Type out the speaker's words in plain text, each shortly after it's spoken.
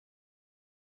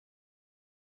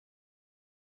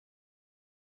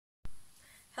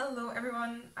Hello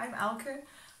everyone, I'm Elke.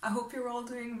 I hope you're all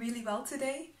doing really well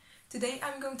today. Today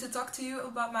I'm going to talk to you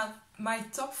about my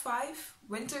top 5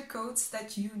 winter coats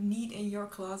that you need in your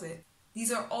closet.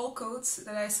 These are all coats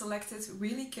that I selected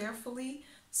really carefully,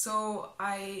 so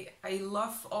I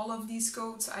love all of these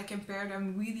coats. I can pair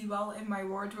them really well in my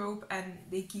wardrobe and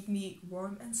they keep me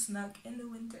warm and snug in the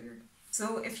winter.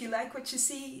 So if you like what you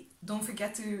see, don't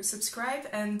forget to subscribe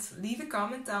and leave a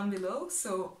comment down below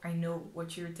so I know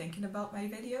what you're thinking about my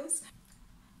videos.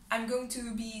 I'm going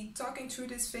to be talking through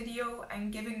this video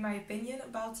and giving my opinion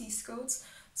about these coats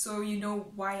so you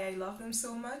know why I love them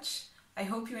so much. I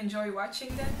hope you enjoy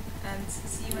watching them and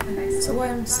see you in the next video. So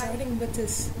I'm starting with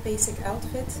this basic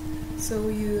outfit so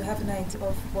you have an idea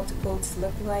of what the coats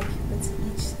look like with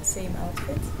each same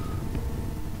outfit.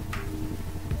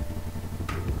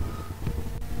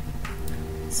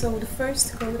 So the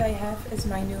first coat I have is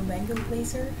my new mango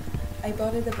blazer. I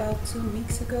bought it about 2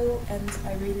 weeks ago and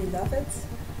I really love it.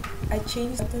 I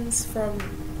changed buttons from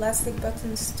plastic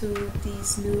buttons to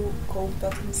these new gold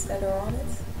buttons that are on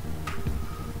it.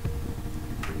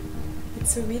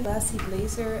 It's a really classy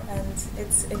blazer and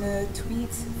it's in a tweed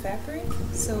fabric,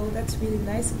 so that's really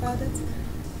nice about it.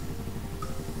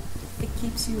 It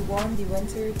keeps you warm the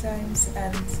winter times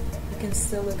and you can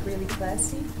still look really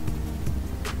classy.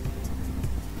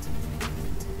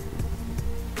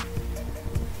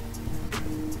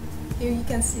 Here you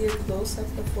can see a close-up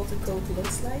of what the coat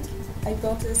looks like. I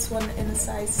bought this one in a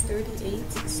size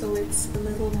 38, so it's a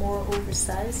little more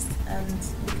oversized and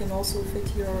you can also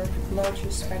fit your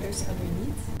larger sweaters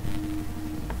underneath.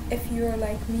 If you're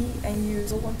like me and you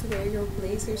still want to wear your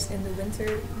blazers in the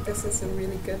winter, this is a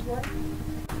really good one.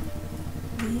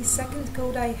 The second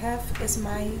coat I have is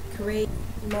my grey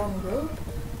long robe.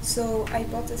 So I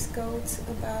bought this coat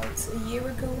about a year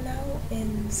ago now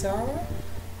in Zara.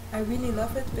 I really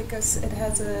love it because it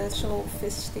has a special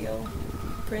fishtail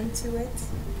print to it.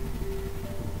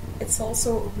 It's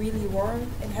also really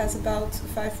warm. It has about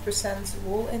 5%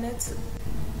 wool in it.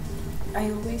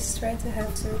 I always try to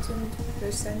have a certain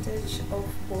percentage of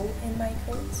wool in my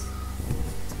coats.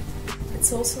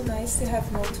 It's also nice to have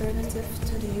an alternative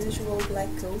to the usual black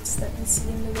coats that we see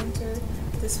in the winter.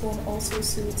 This one also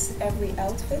suits every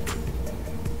outfit.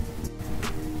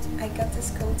 I got this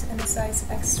coat in a size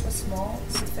extra small,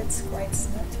 so it fits quite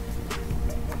snug.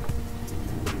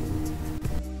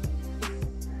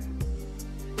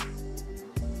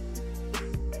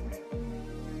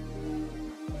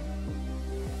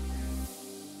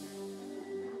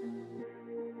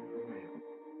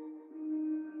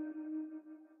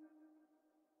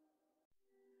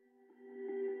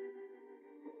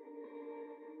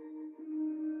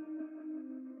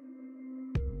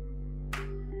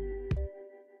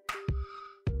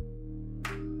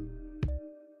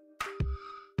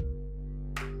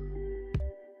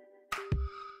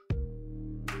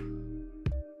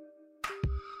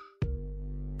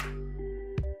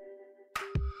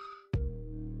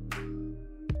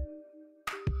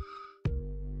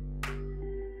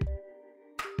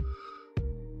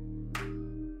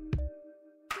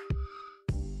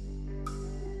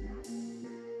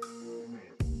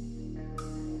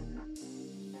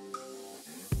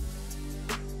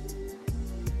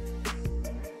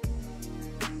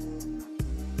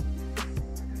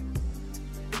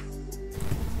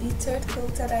 The third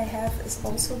coat that I have is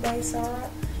also by Zara.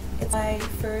 It's my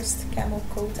first camel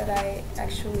coat that I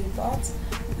actually bought.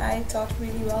 I thought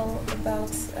really well about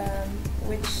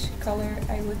which color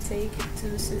I would take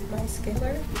to suit my skin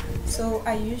color. So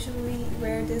I usually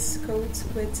wear this coat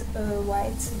with a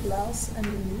white blouse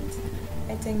underneath.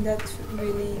 I think that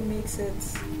really makes it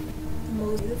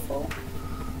most beautiful.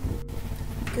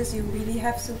 Because you really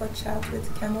have to watch out with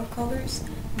camel colors.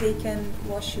 They can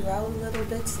wash you out a little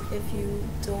bit if you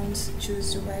don't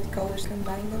choose the right colors to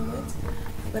combine them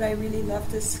with. But I really love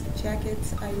this jacket.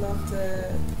 I love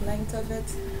the length of it.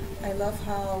 I love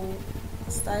how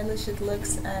stylish it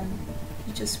looks and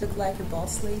you just look like a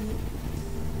boss lady.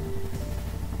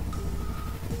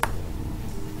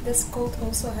 This coat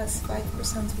also has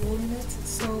 5% wool in it,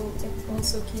 so it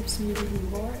also keeps me really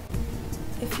warm.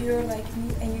 If you're like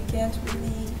me and you can't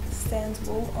really stand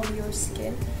wool on your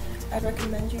skin, I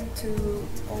recommend you to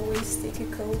always take a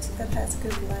coat that has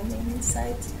good lining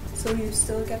inside, so you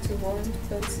still get warmed,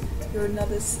 but you're not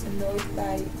as annoyed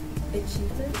by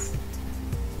itchiness.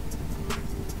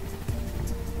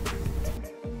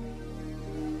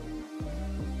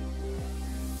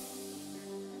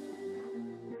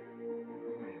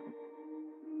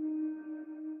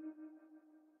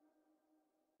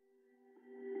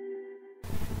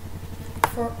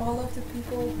 For all of the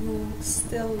people who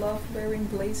still love wearing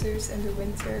blazers in the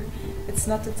winter, it's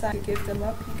not the time to give them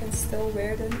up. You can still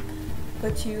wear them,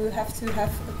 but you have to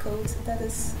have a coat that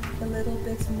is a little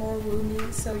bit more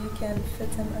roomy so you can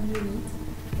fit them underneath.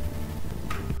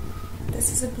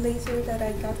 This is a blazer that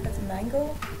I got at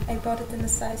Mango. I bought it in a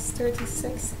size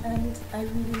 36 and I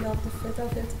really love the fit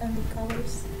of it and the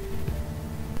colors.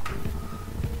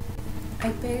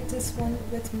 I paired this one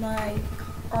with my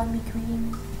army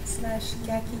green /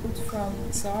 khaki coat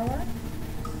from Zara,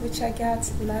 which I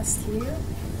got last year.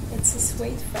 It's a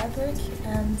suede fabric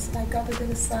and I got it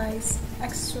in a size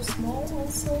extra small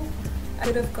also. I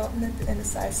could have gotten it in a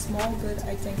size small, but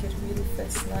I think it really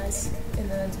fits nice in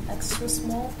an extra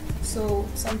small. So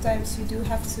sometimes you do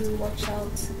have to watch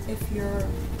out if you're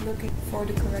looking for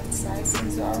the correct size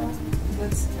in Zara.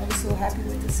 But I'm so happy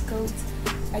with this coat.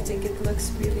 I think it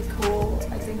looks really cool.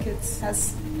 I think it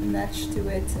has a match to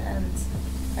it and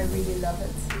I really love it.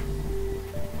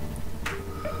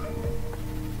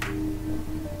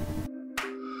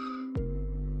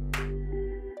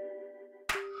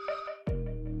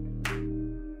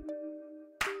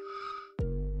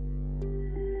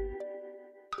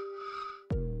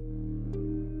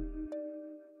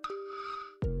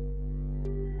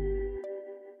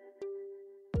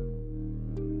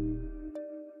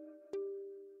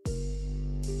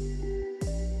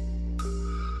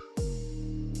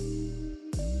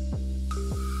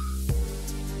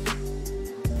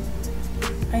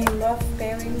 I love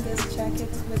pairing this jacket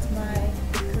with my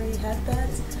grey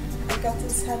headband. I got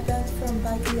this headband from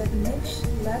Khaki at Niche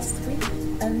last week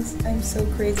and I'm so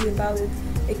crazy about it.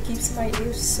 It keeps my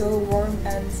ears so warm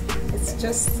and it's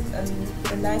just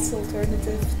a nice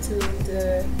alternative to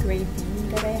the grey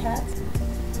beanie that I had.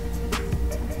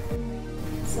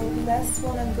 So the last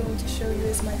one I'm going to show you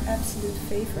is my absolute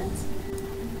favorite.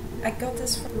 I got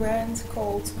this from a brand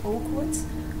called Oakwood.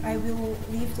 I will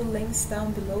leave the links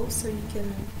down below so you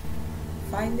can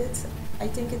find it. I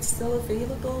think it's still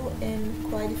available in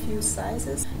quite a few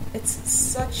sizes. It's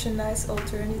such a nice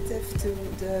alternative to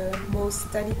the most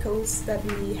steady coats that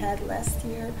we had last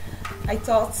year. I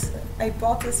thought I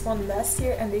bought this one last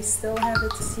year and they still have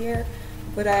it this year,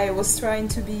 but I was trying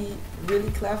to be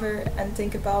really clever and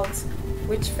think about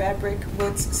which fabric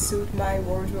would suit my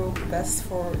wardrobe best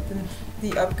for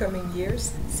the upcoming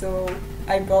years. So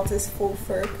I bought this faux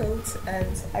fur coat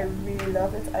and I really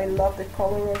love it. I love the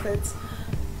color of it.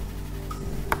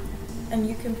 And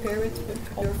you can pair it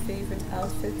with all your favorite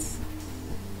outfits.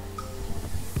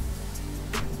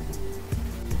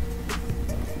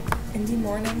 In the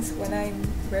mornings when I'm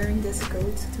wearing this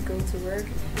coat to go to work,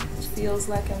 it feels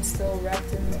like I'm still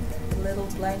wrapped in a little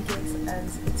blanket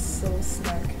and it's so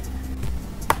snug.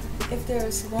 If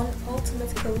there's one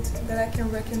ultimate coat that I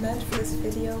can recommend for this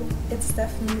video, it's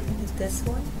definitely this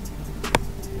one.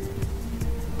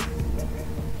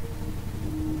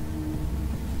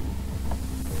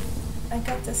 I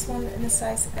got this one in a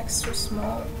size extra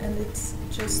small and it's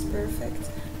just perfect.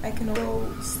 I can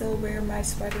also still wear my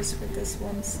sweaters with this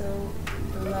one, so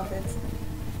I love it.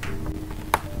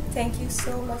 Thank you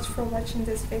so much for watching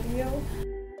this video.